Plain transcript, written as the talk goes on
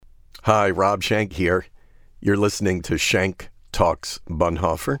Hi, Rob Schenck here. You're listening to Schenck Talks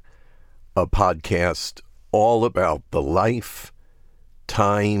Bonhoeffer, a podcast all about the life,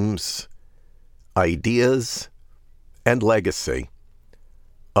 times, ideas, and legacy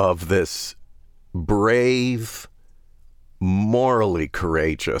of this brave, morally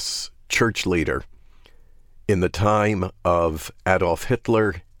courageous church leader in the time of Adolf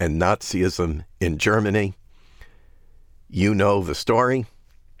Hitler and Nazism in Germany. You know the story,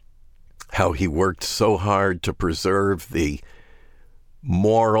 how he worked so hard to preserve the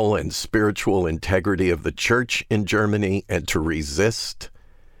moral and spiritual integrity of the church in Germany and to resist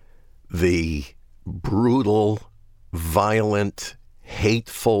the brutal, violent,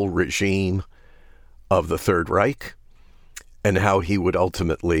 hateful regime of the Third Reich, and how he would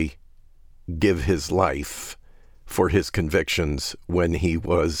ultimately give his life for his convictions when he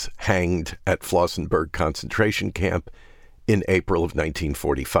was hanged at Flossenburg concentration camp in April of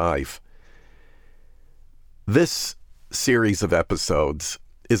 1945. This series of episodes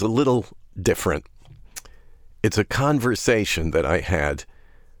is a little different. It's a conversation that I had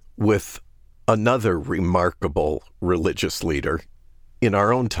with another remarkable religious leader in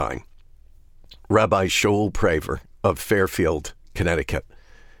our own time, Rabbi Shaul Praver of Fairfield, Connecticut.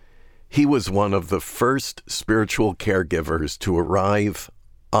 He was one of the first spiritual caregivers to arrive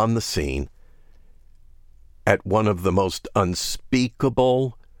on the scene at one of the most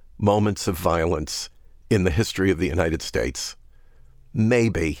unspeakable moments of violence in the history of the United States,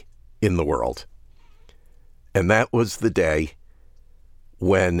 maybe in the world. And that was the day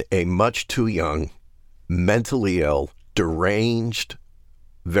when a much too young, mentally ill, deranged,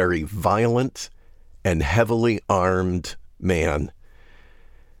 very violent, and heavily armed man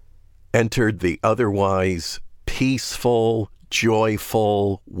entered the otherwise peaceful,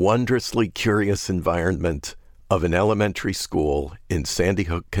 joyful, wondrously curious environment of an elementary school in Sandy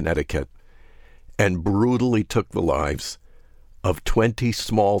Hook, Connecticut, and brutally took the lives of 20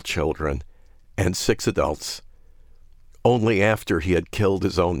 small children and 6 adults, only after he had killed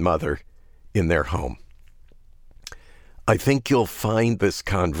his own mother in their home. I think you'll find this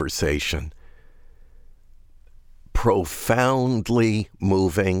conversation profoundly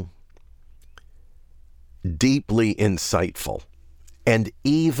moving, deeply insightful, and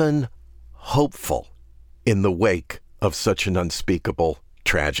even hopeful in the wake of such an unspeakable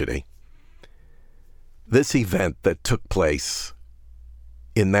tragedy. This event that took place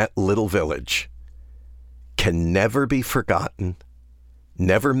in that little village can never be forgotten,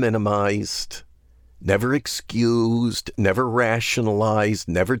 never minimized, never excused, never rationalized,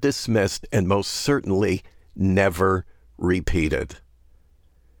 never dismissed, and most certainly never repeated.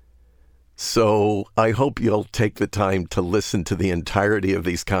 So I hope you'll take the time to listen to the entirety of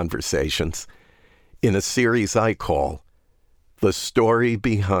these conversations in a series I call The Story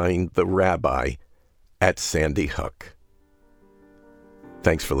Behind the Rabbi at Sandy Hook.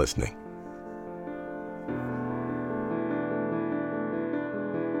 Thanks for listening.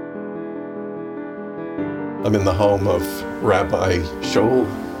 I'm in the home of Rabbi Shaul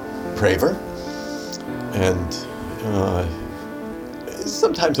Praver, and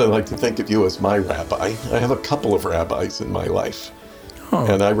sometimes I like to think of you as my rabbi. I have a couple of rabbis in my life,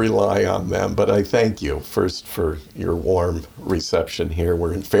 and I rely on them, but I thank you first for your warm reception here.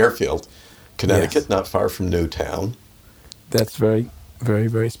 We're in Fairfield, Connecticut, yes, not far from Newtown. That's very, very,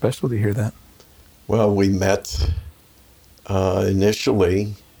 very special to hear that. Well, we met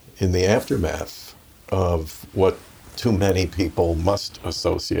initially in the aftermath of what too many people must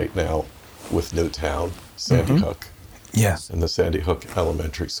associate now with Newtown, Sandy Hook. Yes. And the Sandy Hook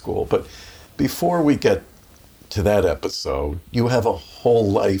Elementary School. But before we get to that episode, you have a whole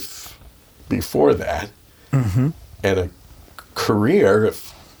life before that, and a career,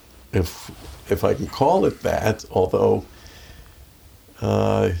 if I can call it that, although,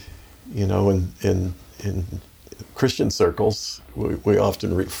 in Christian circles, we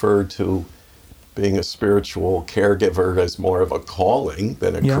often refer to being a spiritual caregiver as more of a calling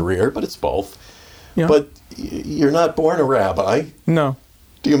than a career, but it's both. Yeah. But you're not born a rabbi. No.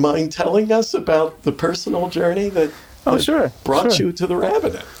 Do you mind telling us about the personal journey that brought you to the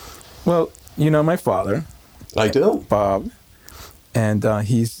rabbinate? Well, you know my father. I do. Bob. And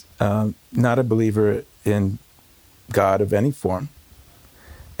he's not a believer in God of any form.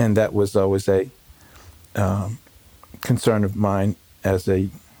 And that was always a concern of mine as a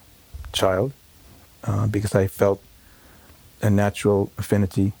child, because I felt a natural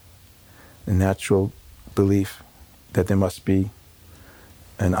affinity, a natural belief that there must be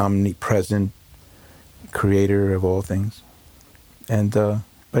an omnipresent creator of all things. And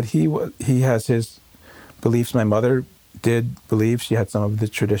but he has his beliefs. My mother did believe. She had some of the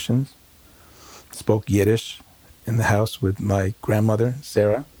traditions. Spoke Yiddish in the house with my grandmother,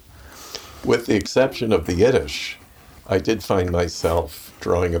 Sarah. With the exception of the Yiddish, I did find myself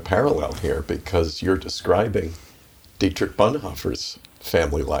drawing a parallel here because you're describing Dietrich Bonhoeffer's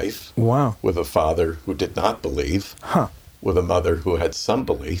family life. Wow. With a father who did not believe, with a mother who had some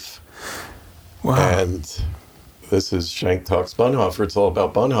belief. Wow. And this is Schenck Talks Bonhoeffer. It's all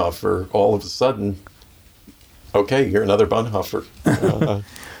about Bonhoeffer. All of a sudden, okay, you're another Bonhoeffer.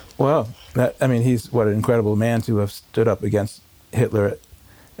 Well, he's what an incredible man to have stood up against Hitler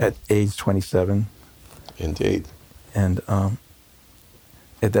at age 27. Indeed. And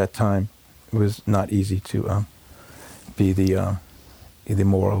at that time, it was not easy to be the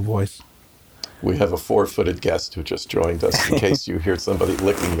moral voice. We have a 4-footed guest who just joined us. In case you hear somebody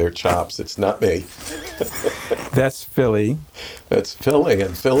licking their chops, it's not me. That's Philly. That's Philly,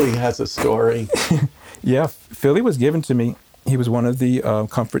 and Philly has a story. Yeah, Philly was given to me. He was one of the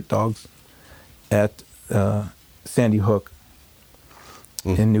comfort dogs at Sandy Hook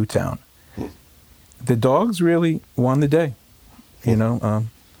in Newtown. The dogs really won the day.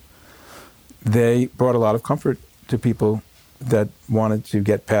 They brought a lot of comfort to people that wanted to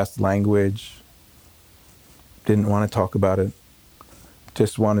get past language, didn't want to talk about it,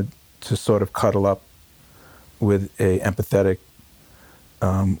 just wanted to sort of cuddle up with a empathetic,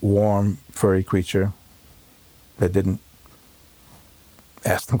 warm, furry creature that didn't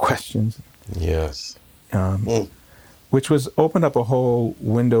ask them questions. Yes. Which was opened up a whole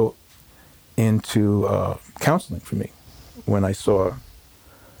window into counseling for me when I saw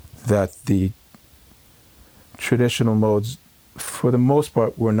that the traditional modes, for the most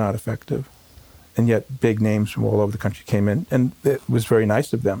part, were not effective. And yet big names from all over the country came in, and it was very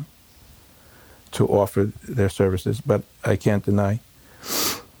nice of them to offer their services. But I can't deny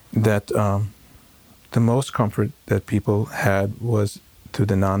that the most comfort that people had was through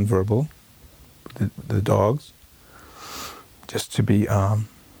the nonverbal, the dogs, just to be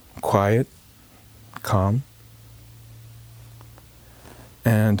quiet, calm,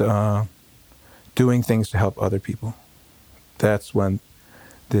 and doing things to help other people. That's when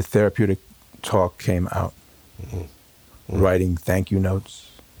the therapeutic talk came out. Writing thank you notes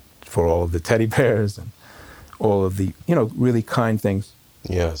for all of the teddy bears and all of the, really kind things.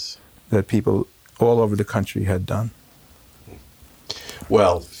 Yes. That people all over the country had done.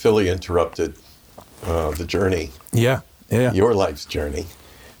 Well, Philly interrupted the journey. Yeah. Your life's journey.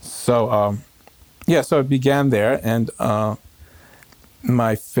 So, so it began there, and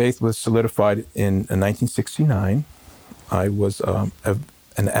my faith was solidified in 1969. I was an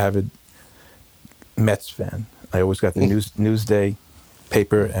avid Mets fan. I always got the Newsday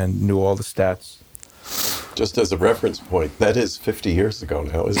paper and knew all the stats. Just as a reference point, that is 50 years ago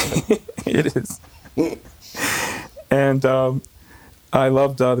now, isn't it? It is. And I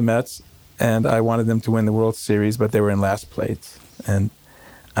loved the Mets, and I wanted them to win the World Series, but they were in last place. And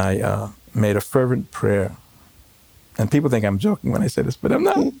I made a fervent prayer. And people think I'm joking when I say this, but I'm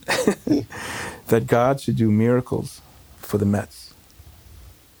not. That God should do miracles for the Mets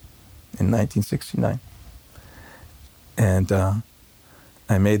in 1969. And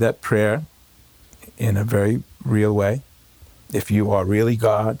I made that prayer in a very real way. If you are really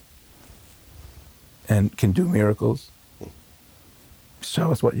God and can do miracles,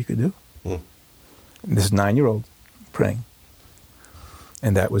 show us what you could do. This 9-year-old praying.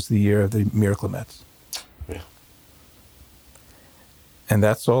 And that was the year of the Miracle Mets. Yeah. And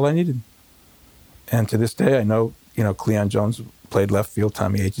that's all I needed. And to this day, I know, Cleon Jones played left field,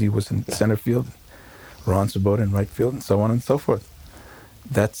 Tommy Agee was in center field, Ron Sabota in right field, and so on and so forth.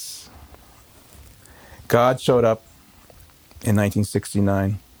 God showed up in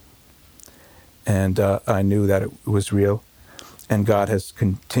 1969, and I knew that it was real. And God has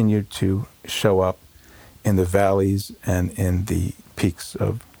continued to show up in the valleys and in the peaks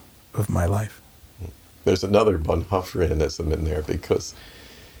of my life. There's another Bonhoefferianism in there because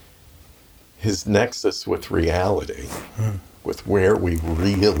his nexus with reality, with where we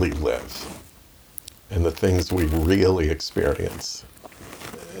really live and the things we really experience,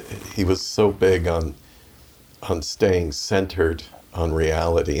 he was so big on staying centered on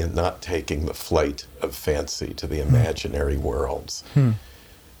reality and not taking the flight of fancy to the imaginary worlds.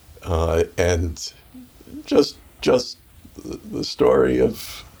 And just the story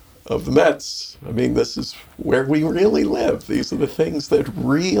of the Mets. I mean, this is where we really live. These are the things that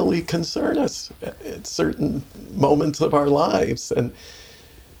really concern us at certain moments of our lives. And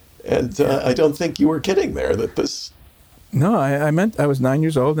I don't think you were kidding there that this... No, I meant I was 9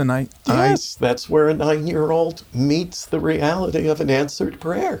 years old, and Yes, that's where a 9-year-old meets the reality of an answered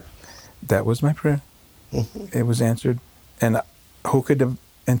prayer. That was my prayer. It was answered. And who could have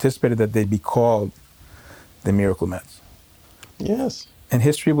anticipated that they'd be called the Miracle Mets? Yes. And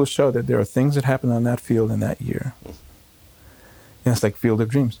history will show that there are things that happened on that field in that year. It's like Field of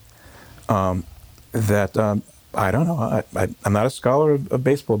Dreams. I don't know. I'm not a scholar of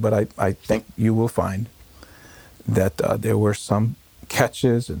baseball, but I think you will find that there were some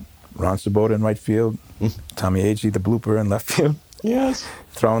catches, and Ron Sabota in right field, Tommy Agee, the blooper in left field. Yes.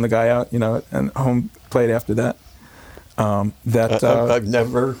 Throwing the guy out, and home plate after that. I've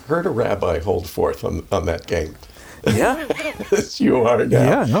never heard a rabbi hold forth on that game. Yeah. As you are now.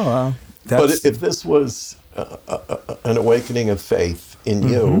 Yeah, no. But if this was an awakening of faith in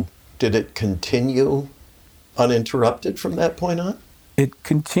you, did it continue uninterrupted from that point on? It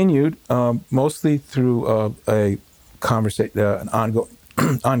continued mostly through an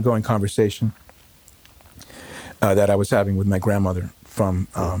ongoing conversation that I was having with my grandmother from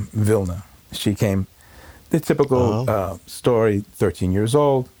Vilna. She came, the typical story, 13 years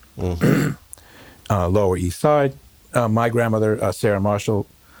old, Lower East Side. My grandmother, Sarah Marshall,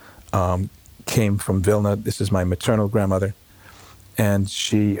 came from Vilna. This is my maternal grandmother. And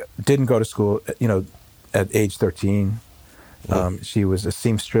she didn't go to school, at age 13. She was a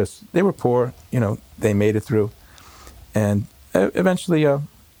seamstress. They were poor, they made it through. And eventually, her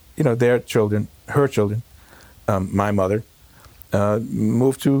children, my mother,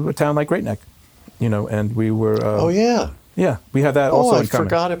 moved to a town like Great Neck, and we were... Yeah, we have that also in common. I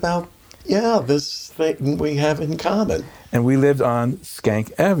forgot about, this thing we have in common. And we lived on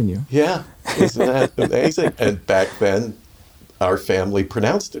Schenck Avenue. Yeah, isn't that amazing? And back then, our family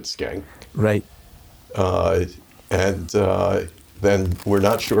pronounced it Schenck. Right. Then we're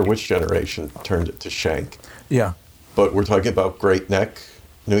not sure which generation turned it to Schenck. Yeah. But we're talking about Great Neck,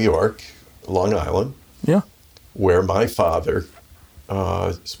 New York, Long Island. Yeah. Where my father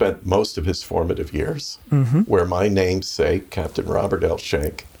spent most of his formative years, where my namesake, Captain Robert L.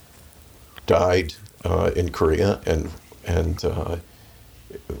 Schenck, died in Korea, and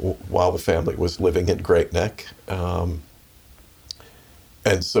while the family was living in Great Neck.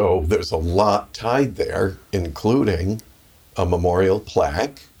 And so there's a lot tied there, including a memorial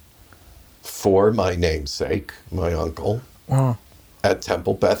plaque for my namesake, my uncle, at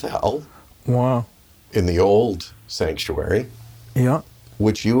Temple Beth El. Wow. In the old sanctuary. Yeah.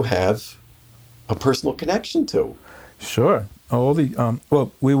 Which you have a personal connection to. Sure.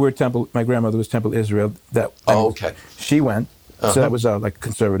 We were Temple, my grandmother was Temple Israel. Okay. She went, so that was like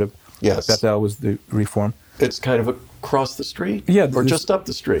conservative. Yes. Beth El was the Reform. It's kind of across the street? Yeah. Or just up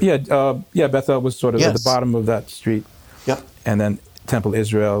the street? Yeah, Beth El was sort of at the bottom of that street. Yep. And then Temple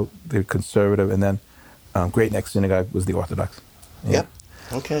Israel, the conservative, and then Great Neck Synagogue was the Orthodox. Yeah. Yep.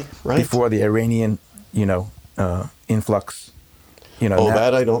 Okay, right. Before the Iranian, influx.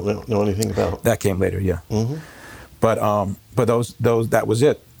 That I don't know anything about. That came later, yeah. Mm-hmm. But those that was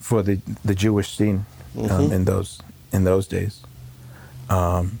it for the Jewish scene in those days.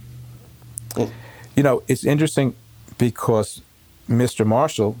 It's interesting because Mr.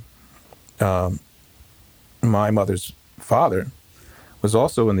 Marshall, my mother's father, was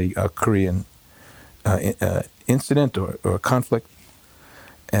also in the Korean incident or conflict,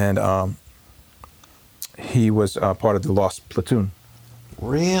 and he was part of the lost platoon.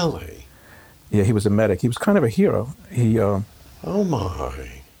 Really? Yeah, he was a medic. He was kind of a hero. Oh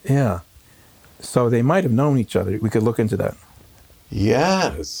my. Yeah. So they might have known each other. We could look into that.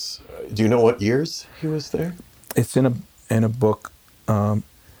 Yes. Do you know what years he was there? It's in a book. I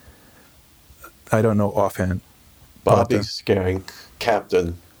don't know offhand. Bobby Schenck,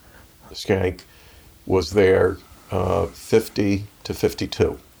 Captain Schenck, was there 50 to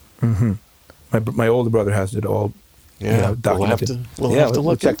 52. Mm-hmm. My older brother has it all. Yeah, documented. We'll have to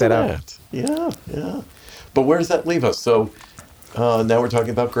look check into that out. Yeah. But where does that leave us? So now we're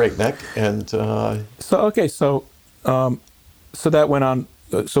talking about Great Neck, and so that went on.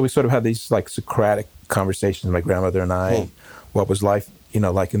 So we sort of had these like Socratic conversations, my grandmother and I. What was life,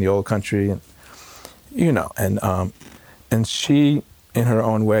 like in the old country, and and she, in her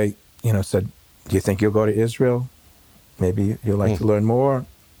own way, said, "Do you think you'll go to Israel? Maybe you'll like to learn more."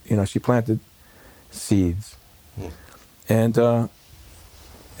 She planted seeds. And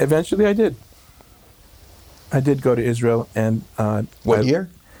eventually I did. I did go to Israel. And what year?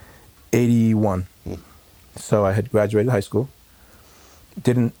 81. So I had graduated high school.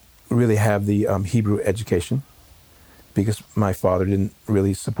 Didn't really have the Hebrew education because my father didn't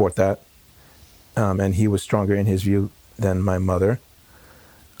really support that. And he was stronger in his view than my mother.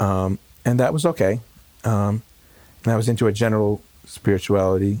 And that was okay. And I was into a general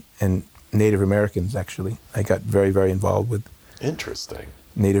spirituality and Native Americans, actually. I got very, very involved with Interesting.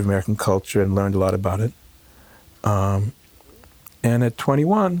 Native American culture and learned a lot about it. And at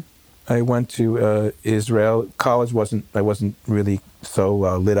 21, I went to Israel. College I wasn't really so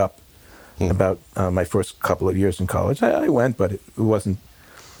lit up about my first couple of years in college. I went, but it wasn't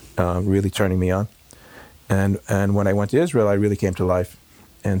really turning me on. And when I went to Israel, I really came to life.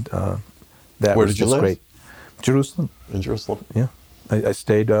 And that Where was did you just live? great. Jerusalem. In Jerusalem? Yeah. I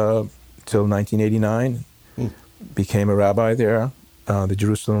stayed till 1989, became a rabbi there, the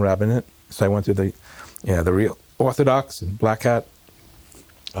Jerusalem rabbinate. So I went to the real Orthodox and Black Hat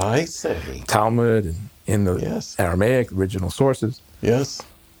I see. Talmud and in the Yes. Aramaic original sources. Yes.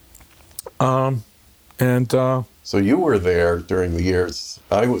 And So you were there during the years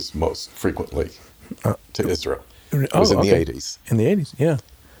I was most frequently to Israel. It was in the 80s. In the 80s, yeah.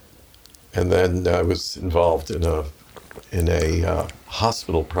 And then I was involved in a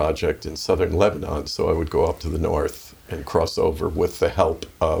hospital project in southern Lebanon. So I would go up to the north and cross over with the help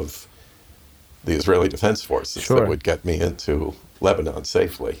of the Israeli Defense Forces Sure. that would get me into Lebanon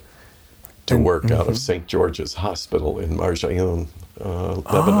safely to work out of St. George's Hospital in Marjayoun,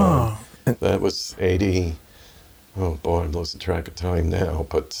 Lebanon. That was 80. Oh boy, I'm losing track of time now,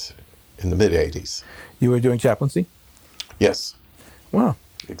 but in the mid 80s. You were doing chaplaincy? Yes. Wow.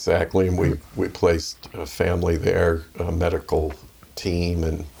 Exactly, and we placed a family there, a medical team,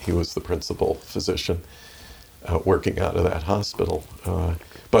 and he was the principal physician working out of that hospital.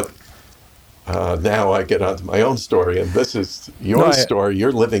 But now I get onto my own story, and this is your story.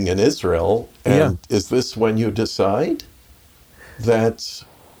 You're living in Israel, and is this when you decide that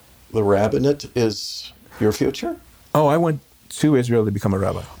the rabbinate is your future? Oh, I went to Israel to become a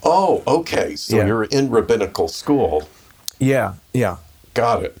rabbi. Oh, okay. So you're in rabbinical school. Yeah.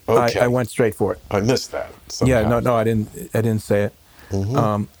 Got it. Okay. I went straight for it. I missed that somehow. Yeah, no, I didn't say it.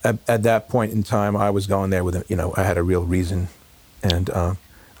 At that point in time, I was going there with, I had a real reason. And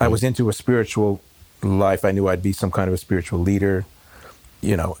I was into a spiritual life. I knew I'd be some kind of a spiritual leader.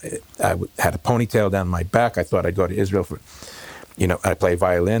 I had a ponytail down my back. I thought I'd go to Israel for, I play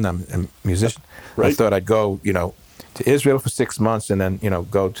violin. I'm a musician. Right. I thought I'd go, to Israel for 6 months and then,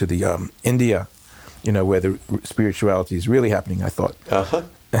 go to the India, where the spirituality is really happening, I thought.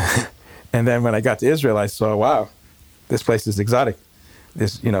 And then when I got to Israel, I saw, wow, this place is exotic.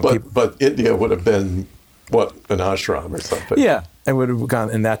 But India would have been, what, an ashram or something? Yeah, it would have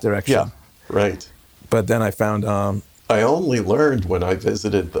gone in that direction. Yeah, right. But then I found... I only learned when I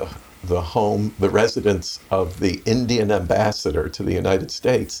visited the residence of the Indian ambassador to the United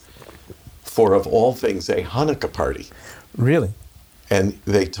States for, of all things, a Hanukkah party. Really? And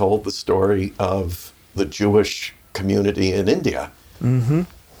they told the story of the Jewish community in India,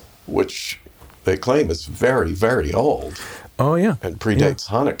 which they claim is very, very old. Oh, yeah. And predates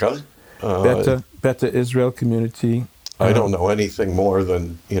Hanukkah. Beta Israel community. I don't know anything more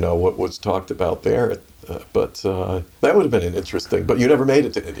than, what was talked about there. But that would have been an interesting. But you never made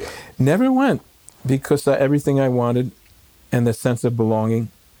it to India. Never went, because everything I wanted and the sense of belonging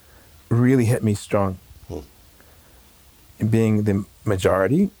really hit me strong. Being the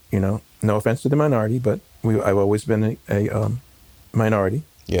majority, no offense to the minority, but I've always been a minority.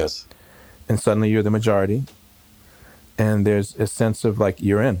 Yes. And suddenly you're the majority, and there's a sense of like,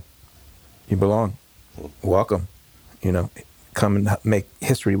 you're in, you belong, welcome, come and make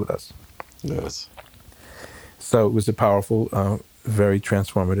history with us. Yes. So it was a powerful, very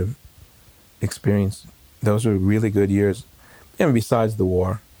transformative experience. Those were really good years. And besides the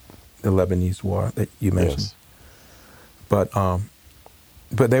war, the Lebanese war that you mentioned. Yes.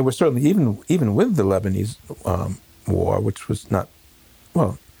 But they were certainly, even with the Lebanese war, which was not,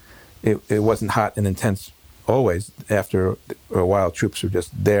 well, it wasn't hot and intense always. After a while, troops were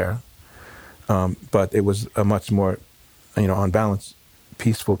just there. But it was a much more, on balance,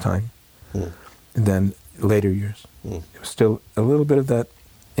 peaceful time than later years. It was still a little bit of that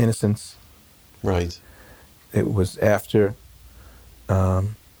innocence. Right. It was after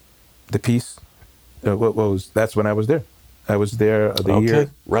the peace. That's when I was there. I was there the year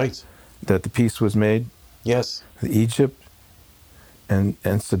that the peace was made. Yes. With Egypt, and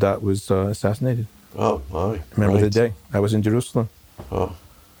Sadat was assassinated. Oh, my. Remember the day. I was in Jerusalem. Oh.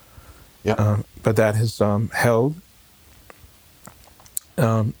 Yeah. But that has held.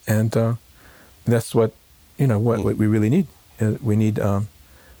 And that's what, what we really need. We need to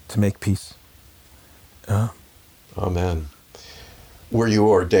make peace. Amen. Were you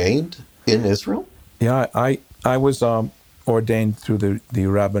ordained in Israel? Yeah, I was ordained through the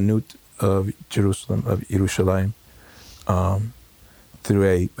Rabbinut of Jerusalem, of Yerushalayim,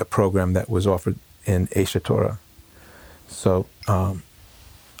 through a program that was offered in Esha Torah. So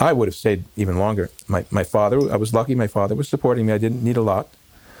I would have stayed even longer. My father, I was lucky, my father was supporting me. I didn't need a lot,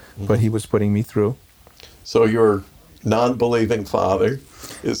 but he was putting me through. So your non-believing father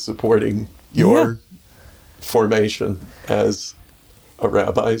is supporting your formation as a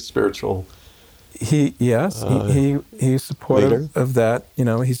rabbi, spiritual he's supportive leader. of that.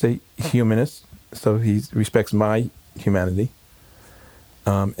 He's a humanist, so he respects my humanity.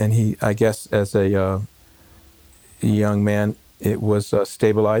 And I guess, as a young man, it was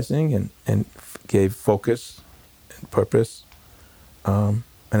stabilizing and gave focus and purpose and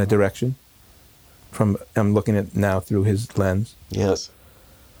a direction. I'm looking at it now through his lens. Yes.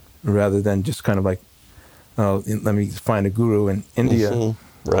 Rather than just kind of like, oh, let me find a guru in India.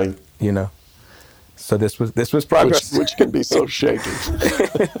 Mm-hmm. Right. So this was progress. Which can be so shaky.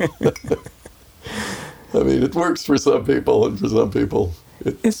 I mean, it works for some people, and for some people,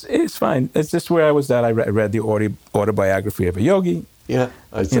 it's fine. It's just where I was at. I read the autobiography of a yogi. Yeah,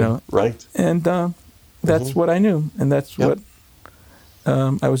 I see. Right. And that's what I knew, and that's what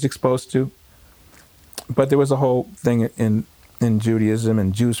I was exposed to. But there was a whole thing in Judaism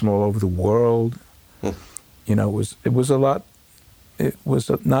and Jews from all over the world. It was a lot. It was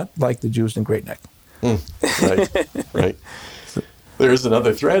not like the Jews in Great Neck. Right. There's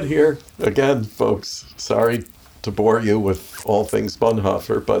another thread here. Again, folks, sorry to bore you with all things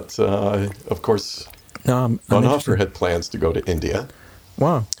Bonhoeffer, but of course, Bonhoeffer had plans to go to India.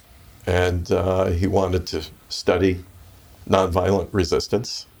 Wow. And he wanted to study nonviolent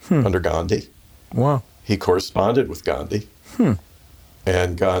resistance under Gandhi. Wow. He corresponded with Gandhi.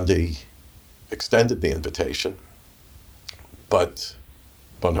 And Gandhi extended the invitation. But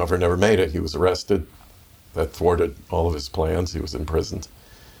Bonhoeffer never made it. He was arrested. That thwarted all of his plans. He was imprisoned.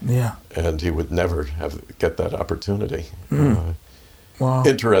 Yeah. And he would never get that opportunity. Wow.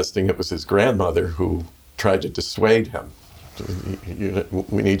 Interesting, it was his grandmother who tried to dissuade him.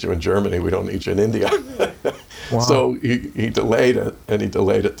 We need you in Germany. We don't need you in India. Wow. So he delayed it, and he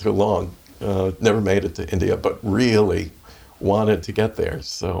delayed it too long. Never made it to India, but really wanted to get there.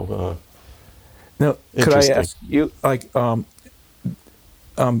 So now, could I ask you,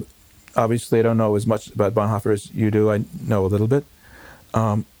 obviously I don't know as much about Bonhoeffer as you do. I know a little bit.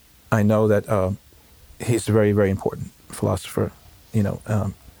 I know that he's a very, very important philosopher,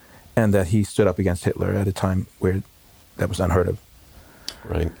 and that he stood up against Hitler at a time where that was unheard of.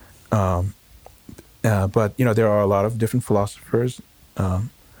 Right. But there are a lot of different philosophers,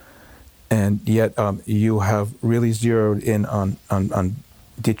 and yet you have really zeroed in on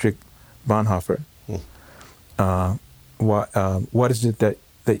Dietrich Bonhoeffer. What is it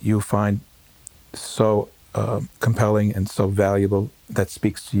that you find so compelling and so valuable that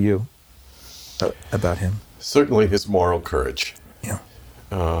speaks to you about him? Certainly his moral courage. Yeah.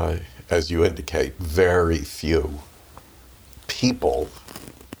 As you indicate, very few people,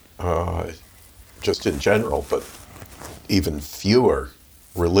 just in general, but even fewer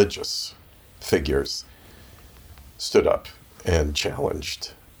religious figures stood up and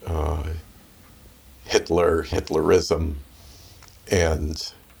challenged Hitler, Hitlerism,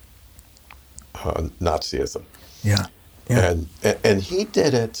 and Nazism. Yeah. And he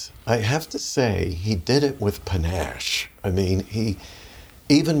did it, I have to say, he did it with panache. I mean, he,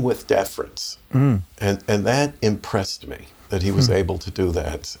 even with deference. And that impressed me, that he was able to do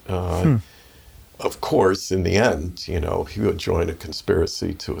that. Of course, in the end, he would join a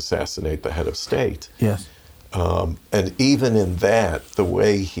conspiracy to assassinate the head of state. Yes. And even in that, the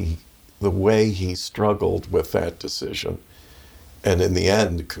way he struggled with that decision, and in the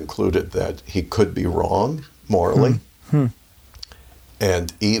end concluded that he could be wrong morally,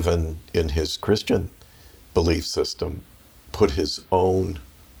 and even in his Christian belief system, put his own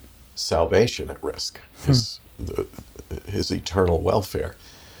salvation at risk, his eternal welfare.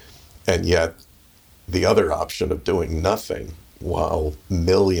 And yet, the other option of doing nothing while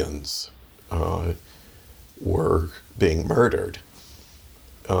millions were being murdered,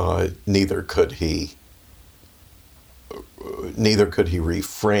 neither could he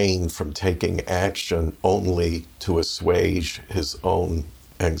refrain from taking action only to assuage his own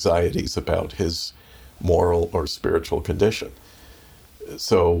anxieties about his moral or spiritual condition.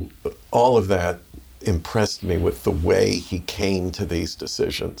 So all of that impressed me with the way he came to these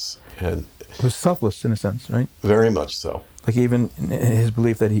decisions. And it was selfless in a sense, right? Very much so. Like even in his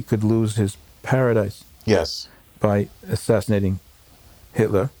belief that he could lose his paradise. Yes. By assassinating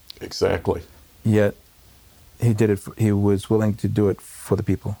Hitler. Exactly. Yet he did it. He was willing to do it for the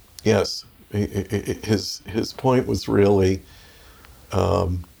people. Yes. His point was really,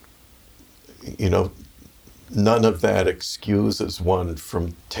 none of that excuses one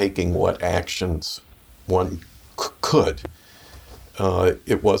from taking what actions one could.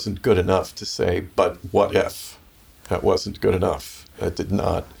 It wasn't good enough to say, but what if? That wasn't good enough. That did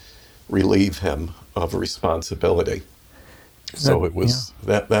not relieve him of responsibility. So it was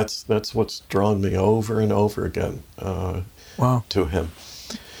that's what's drawn me over and over again to him.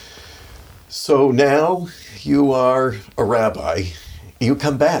 So now you are a rabbi. You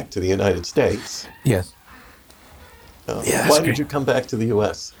come back to the United States. Yes. Why did you come back to the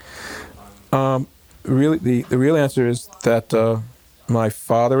U.S.? Really, the real answer is that my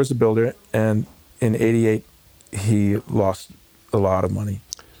father was a builder, and in '88 he lost a lot of money.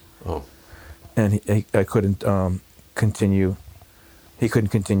 Oh. And I couldn't continue. He couldn't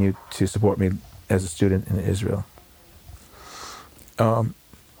continue to support me as a student in Israel.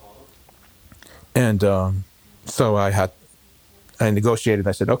 So I negotiated.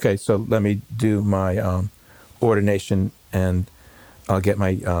 I said, okay, so let me do my ordination, and I'll get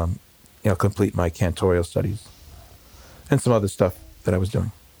my, complete my cantorial studies and some other stuff that I was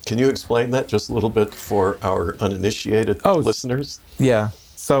doing. Can you explain that just a little bit for our uninitiated listeners? Yeah.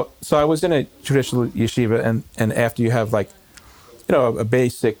 So I was in a traditional yeshiva, and after you have a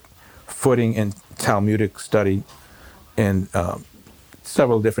basic footing in Talmudic study in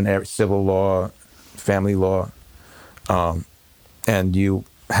several different areas, civil law, family law, and you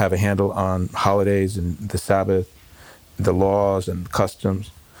have a handle on holidays and the Sabbath, the laws and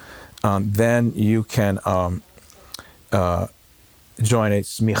customs, then you can join a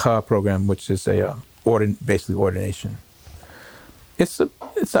smicha program, which is basically ordination. It's an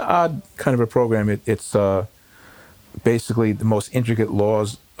odd kind of a program. It's basically the most intricate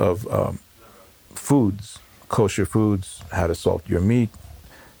laws of foods, kosher foods, how to salt your meat,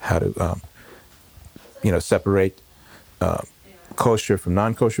 how to separate kosher from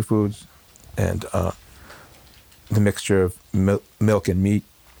non-kosher foods, and the mixture of milk and meat,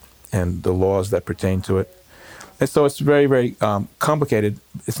 and the laws that pertain to it. And so it's very, very complicated.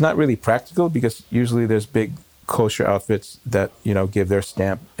 It's not really practical, because usually there's big kosher outfits that give their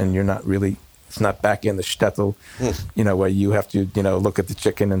stamp, and you're not really. It's not back in the shtetl, where you have to look at the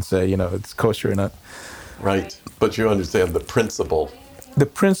chicken and say it's kosher or not. Right, but you understand the principle. The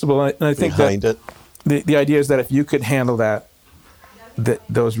principle, and I think behind it. The idea is that if you could handle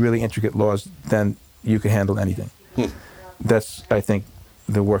those really intricate laws, then you could handle anything. That's, I think,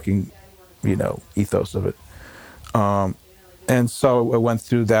 the working, ethos of it. And so I went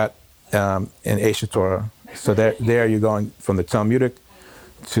through that in Eshet Torah. So there you're going from the Talmudic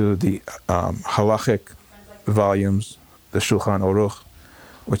to the halachic volumes, the Shulchan Aruch,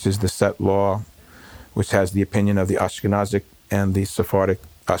 which is the set law, which has the opinion of the Ashkenazic and the Sephardic,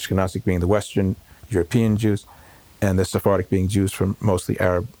 Ashkenazic being the Western European Jews, and the Sephardic being Jews from mostly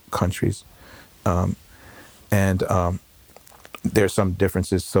Arab countries. There's some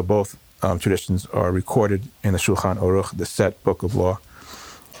differences. So both traditions are recorded in the Shulchan Aruch, the set book of law.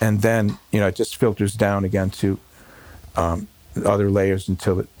 And then, it just filters down again to other layers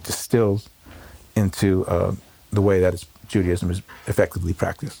until it distills into the way that Judaism is effectively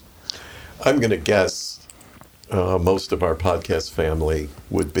practiced. I'm going to guess most of our podcast family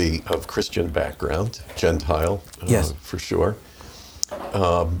would be of Christian background, Gentile, yes, for sure.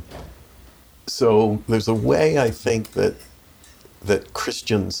 So there's a way, I think, that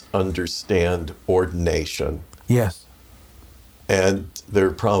Christians understand ordination. Yes. And there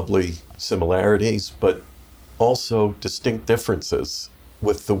are probably similarities, but also distinct differences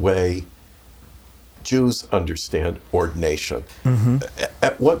with the way Jews understand ordination. Mm-hmm.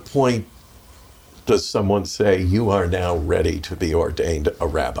 At what point does someone say, you are now ready to be ordained a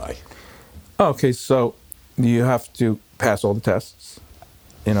rabbi? Okay, so you have to pass all the tests.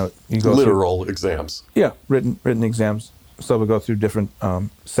 You go literal exams. Yeah, written exams. So we go through different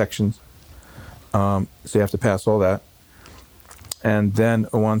sections. So you have to pass all that. And then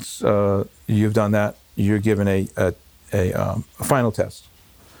once you've done that, you're given a final test,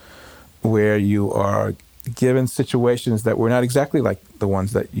 where you are given situations that were not exactly like the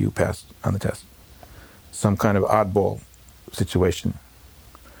ones that you passed on the test. Some kind of oddball situation,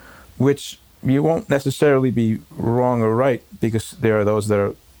 which you won't necessarily be wrong or right, because there are those that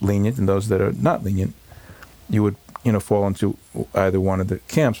are lenient and those that are not lenient. You would, fall into either one of the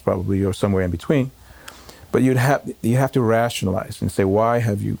camps probably, or somewhere in between. But you have to rationalize and say, why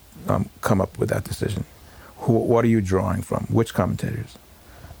have you come up with that decision? What are you drawing from? Which commentators?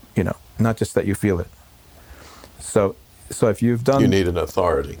 Not just that you feel it. So if you've done... You need an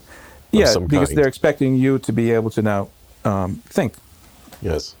authority. Yeah, because they're expecting you to be able to now think.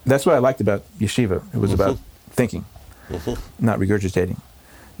 Yes. That's what I liked about yeshiva. It was about thinking, not regurgitating.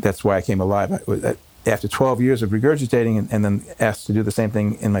 That's why I came alive. After 12 years of regurgitating and then asked to do the same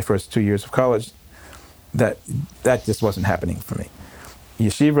thing in my first 2 years of college, that just wasn't happening for me.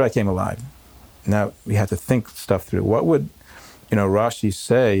 Yeshiva, I came alive. Now we had to think stuff through. What would, Rashi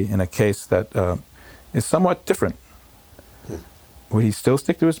say in a case that is somewhat different. Would he still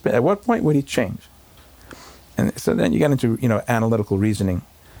stick to his? At what point would he change? And so then you get into analytical reasoning,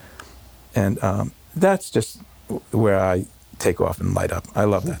 and that's just where I take off and light up. I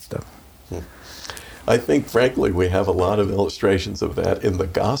love that stuff. I think, frankly, we have a lot of illustrations of that in the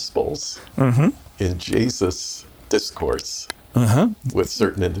Gospels, in Jesus' discourse with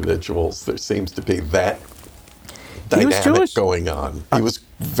certain individuals. There seems to be that dynamic going on. He was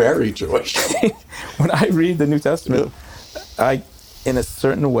very Jewish. When I read the New Testament, in a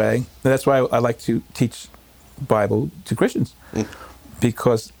certain way, that's why I like to teach Bible to Christians,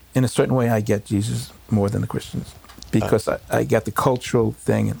 because in a certain way I get Jesus more than the Christians, because I get the cultural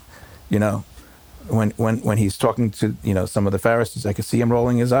thing, and when he's talking to some of the Pharisees, I could see him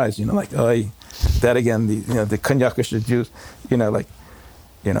rolling his eyes, like, oh, that again, the Konyakish Jews,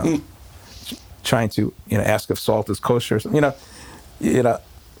 trying to ask if salt is kosher or something.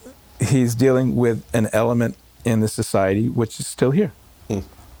 He's dealing with an element in the society which is still here, and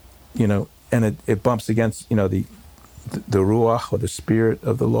it bumps against the ruach, or the spirit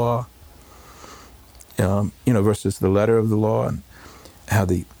of the law, versus the letter of the law, and how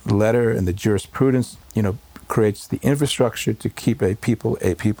the letter and the jurisprudence creates the infrastructure to keep a people,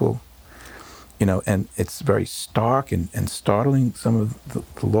 and it's very stark and startling, some of the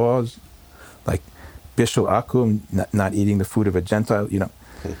laws, like bishul akum, not eating the food of a Gentile,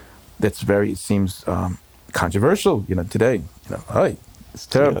 that's it seems controversial, today, it's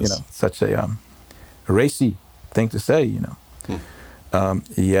terrible, Yes. Such a racy thing to say, Yet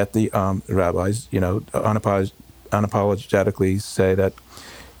the rabbis, unapologetically say that,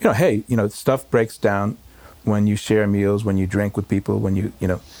 hey, stuff breaks down when you share meals, when you drink with people, when you,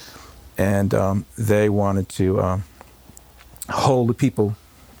 and they wanted to hold the people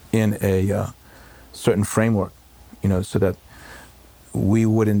in a certain framework, so that we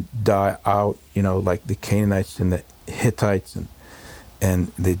wouldn't die out, like the Canaanites and the Hittites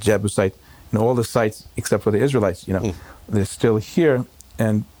and the Jebusites, and all the sites except for the Israelites, they're still here,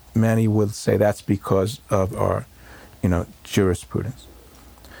 and many would say that's because of our, jurisprudence,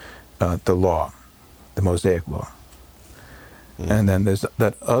 the law, the Mosaic law. And then there's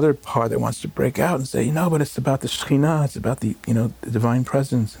that other part that wants to break out and say, but it's about the Shekhinah, it's about the, the divine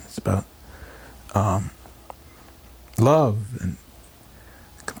presence, it's about love and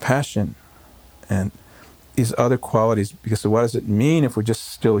compassion and these other qualities, because what does it mean if we're just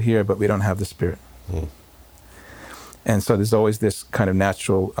still here but we don't have the Spirit? And so there's always this kind of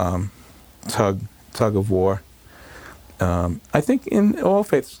natural tug of war. I think in all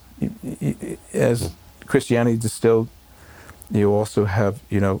faiths, as Christianity distilled, you also have,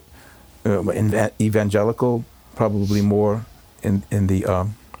 evangelical, probably more in the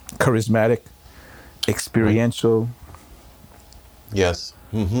charismatic, experiential. Yes.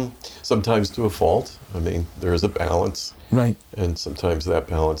 Sometimes to a fault. I mean, there is a balance. Right. And sometimes that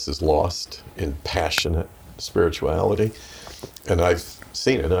balance is lost in passionate spirituality. And I've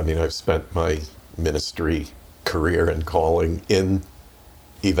seen it. I mean, I've spent my ministry career and calling in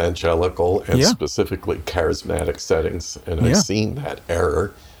evangelical and specifically charismatic settings. And I've seen that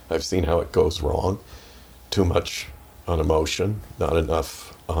error. I've seen how it goes wrong. Too much on emotion, not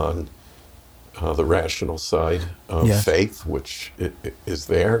enough on the rational side of faith, which is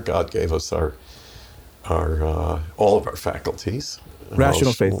there. God gave us our all of our faculties,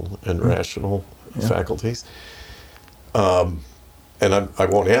 rational faith and rational faculties. And I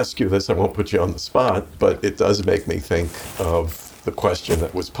won't ask you this, I won't put you on the spot, but it does make me think of the question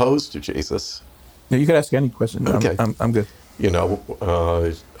that was posed to Jesus. No, you can ask any question. Okay. I'm good.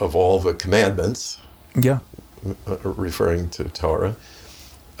 Of all the commandments, referring to Torah,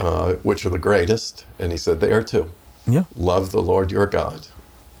 which are the greatest? And he said, they are two. Yeah. Love the Lord your God.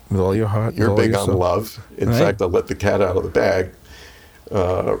 With all your heart. You're big on soul. love. In fact, I'll let the cat out of the bag.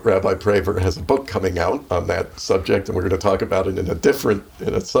 Rabbi Praver has a book coming out on that subject, and we're going to talk about it in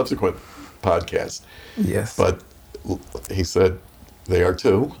a subsequent podcast. Yes. But he said, they are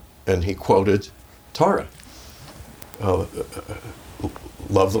two, and he quoted Torah.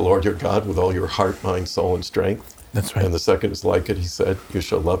 Love the Lord your God with all your heart, mind, soul, and strength. That's right. And the second is like it. He said, you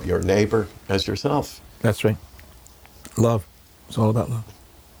shall love your neighbor as yourself. That's right. Love. It's all about love.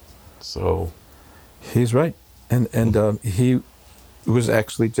 So he's right. And he was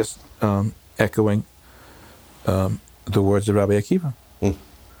actually just echoing the words of Rabbi Akiva.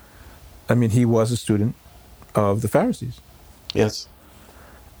 I mean, he was a student of the Pharisees. Yes.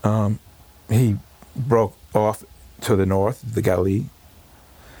 He broke off to the north, the Galilee,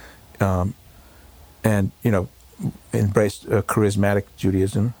 and, embraced charismatic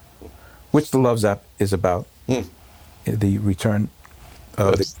Judaism, which the Love Zap is about, the return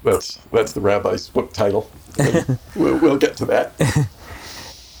That's the rabbi's book title. We'll get to that.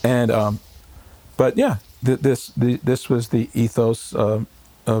 And but yeah, this was the ethos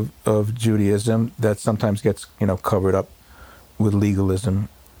of Judaism that sometimes gets covered up with legalism.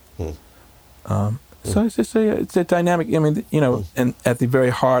 So it's a dynamic. I mean, and at the very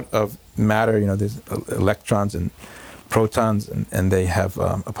heart of matter, there's electrons and protons, and they have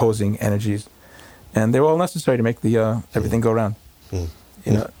opposing energies, and they're all necessary to make the everything go round.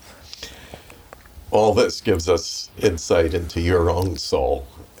 All this gives us insight into your own soul,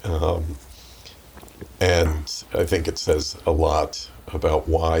 and I think it says a lot about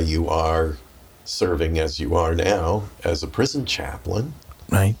why you are serving as you are now as a prison chaplain.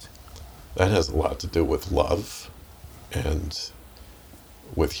 Right. That has a lot to do with love and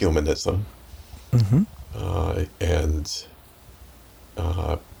with humanism, and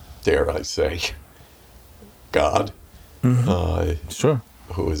dare I say, God, Sure,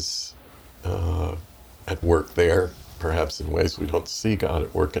 who is at work there, perhaps in ways we don't see God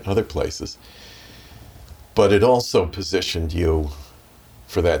at work in other places. But it also positioned you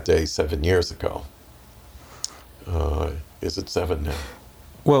for that day 7 years ago. Is it 7 now?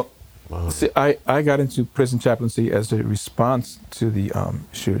 Well, see, I got into prison chaplaincy as a response to the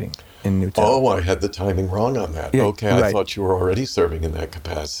shooting in Newtown. Oh, I had the timing wrong on that. Yeah, okay, I right. thought you were already serving in that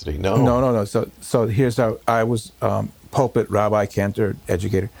capacity. No. No. So here's how I was: pulpit, rabbi, cantor,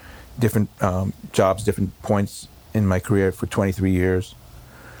 educator, different jobs, different points in my career for 23 years.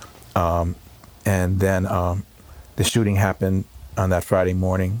 And then the shooting happened on that Friday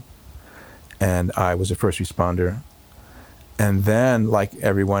morning, and I was a first responder. And then, like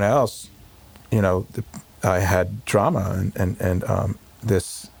everyone else, I had trauma and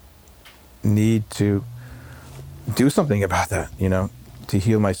this need to do something about that, to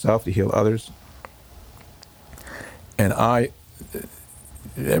heal myself, to heal others. And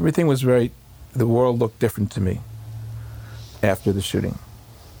everything was the world looked different to me after the shooting.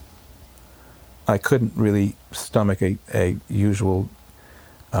 I couldn't really stomach a usual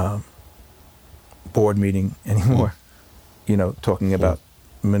board meeting anymore. Talking about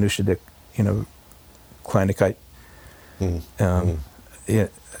minutiae, Kleinigkeit,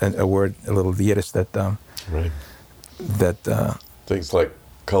 a word, a little Yiddish that Right. that Things like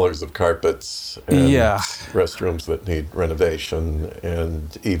colors of carpets and restrooms that need renovation,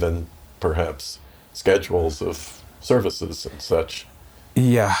 and even perhaps schedules of services and such.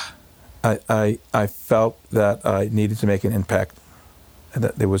 Yeah, I felt that I needed to make an impact,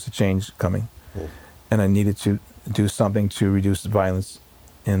 that there was a change coming, and I needed to do something to reduce violence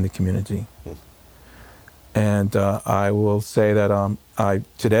in the community. And I will say that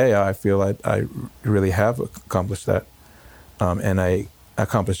today I feel I really have accomplished that, and I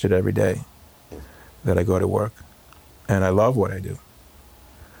accomplish it every day that I go to work, and I love what I do.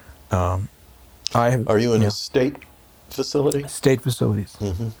 Are you in a state facility? State facilities.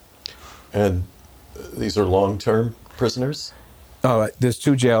 And these are long-term prisoners? There's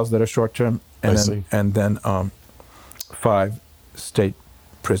 2 jails that are short-term, and then 5 state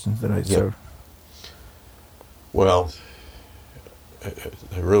prisons that I serve. Well,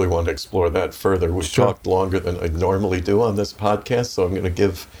 I really want to explore that further. We've talked longer than I normally do on this podcast, so I'm going to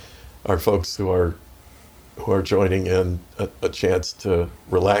give our folks who are joining in a chance to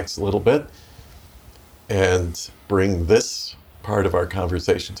relax a little bit and bring this part of our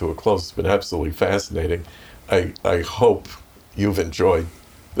conversation to a close. It's been absolutely fascinating. I hope you've enjoyed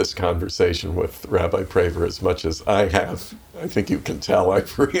this conversation with Rabbi Praver as much as I have. I think you can tell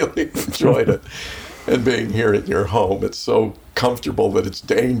I've really enjoyed it. And being here in your home, it's so comfortable that it's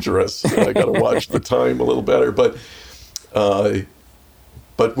dangerous. I got to watch the time a little better. But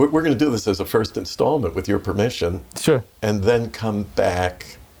we're going to do this as a first installment with your permission. Sure. And then come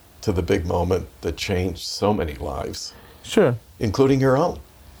back to the big moment that changed so many lives. Sure. Including your own.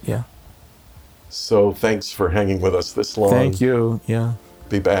 Yeah. So thanks for hanging with us this long. Thank you. Yeah.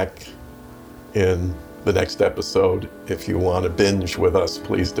 Be back in the next episode. If you want to binge with us,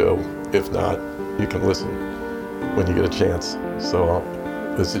 please do. If not, you can listen when you get a chance. So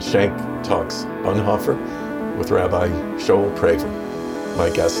this is Schenck Talks Bonhoeffer with Rabbi Shaul Praver, my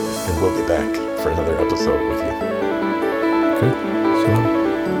guest, and we'll be back for another episode with you. Good.